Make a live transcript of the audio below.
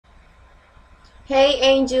Hey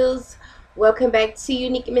angels, welcome back to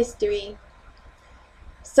Unique Mystery.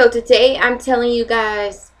 So today I'm telling you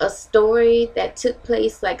guys a story that took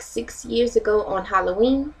place like 6 years ago on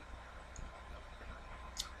Halloween,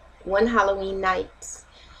 one Halloween night.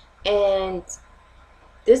 And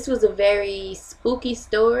this was a very spooky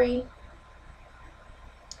story.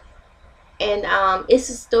 And it's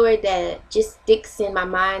a story that just sticks in my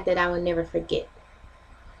mind that I will never forget.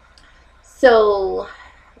 So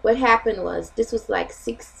what happened was this was like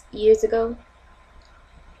 6 years ago.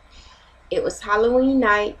 It was Halloween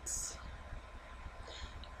night.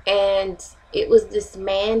 And it was this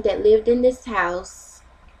man that lived in this house,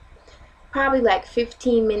 probably like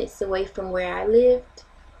 15 minutes away from where I lived.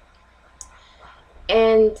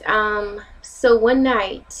 And so one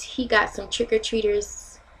night he got some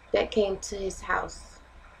trick-or-treaters that came to his house.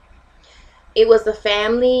 It was a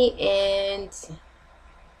family, and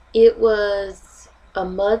it was a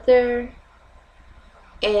mother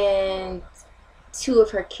and two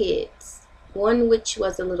of her kids, one which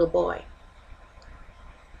was a little boy.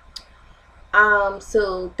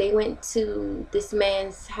 So they went to this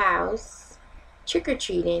man's house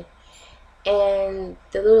trick-or-treating, and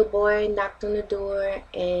the little boy knocked on the door,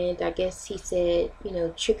 and I guess he said,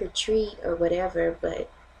 trick or treat or whatever, but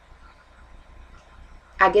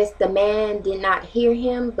I guess the man did not hear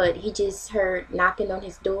him, but he just heard knocking on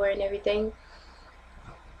his door and everything.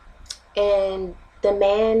 And the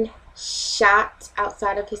man shot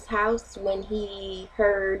outside of his house when he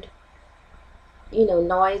heard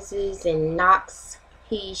noises and knocks.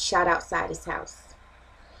 He shot outside his house,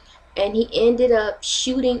 and he ended up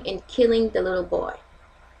shooting and killing the little boy.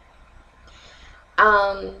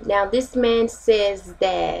 Now this man says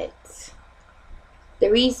that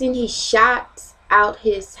the reason he shot out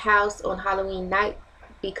his house on Halloween night,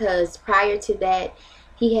 because prior to that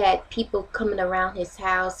he had people coming around his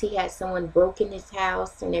house. He had someone broke in his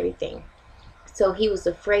house and everything, so he was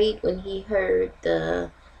afraid when he heard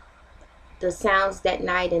the sounds that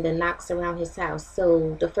night and the knocks around his house.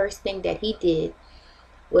 So the first thing that he did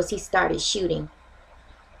was he started shooting.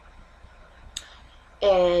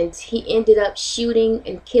 And he ended up shooting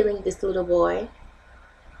and killing this little boy.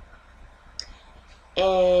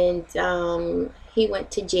 And he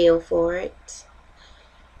went to jail for it.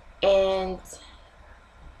 And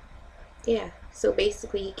yeah, so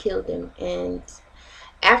basically he killed him. And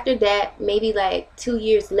after that, maybe like 2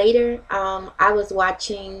 years later, I was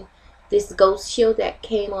watching this ghost show that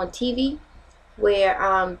came on TV, where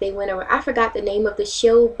they went around. I forgot the name of the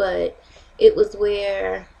show, but it was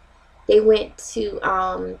where they went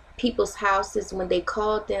to people's houses when they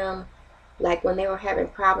called them, like when they were having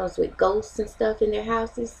problems with ghosts and stuff in their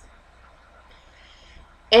houses.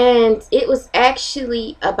 And it was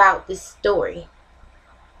actually about this story.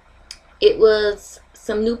 It was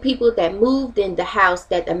some new people that moved in the house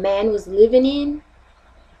that the man was living in,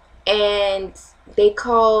 and they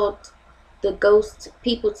called the ghost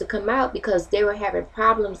people to come out because they were having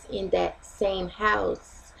problems in that same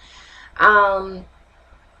house. I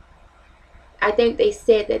think they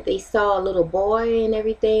said that they saw a little boy and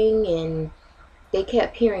everything, and they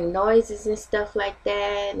kept hearing noises and stuff like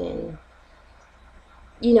that, and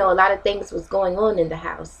a lot of things was going on in the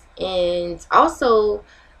house. And also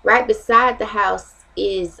right beside the house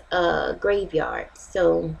is a graveyard.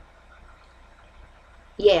 So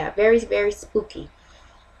yeah, very, very spooky.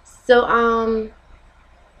 So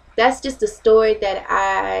that's just a story that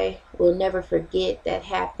I will never forget that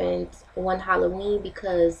happened one Halloween,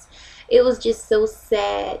 because it was just so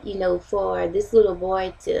sad, for this little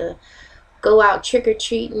boy to go out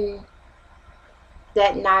trick-or-treating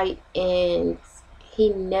that night, and he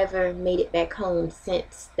never made it back home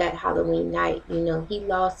since that Halloween night. He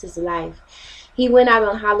lost his life. He went out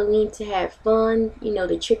on Halloween to have fun,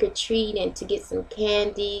 to trick-or-treat and to get some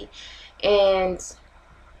candy, and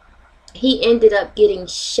he ended up getting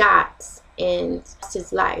shot and lost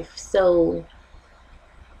his life. So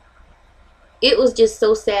it was just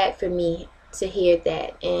so sad for me to hear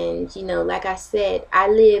that. And like I said, I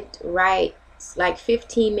lived right like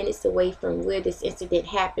 15 minutes away from where this incident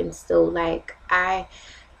happened. So like I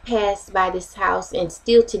passed by this house, and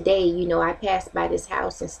still today, I pass by this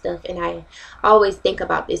house and stuff, and I always think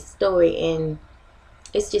about this story, and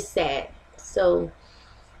it's just sad. So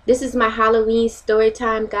this is my Halloween story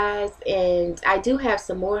time, guys, and I do have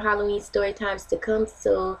some more Halloween story times to come,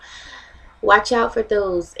 so watch out for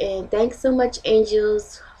those. And thanks so much,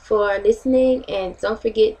 angels, for listening, and don't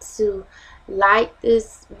forget to like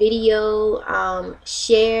this video,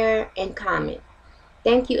 share, and comment.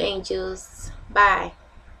 Thank you, angels. Bye.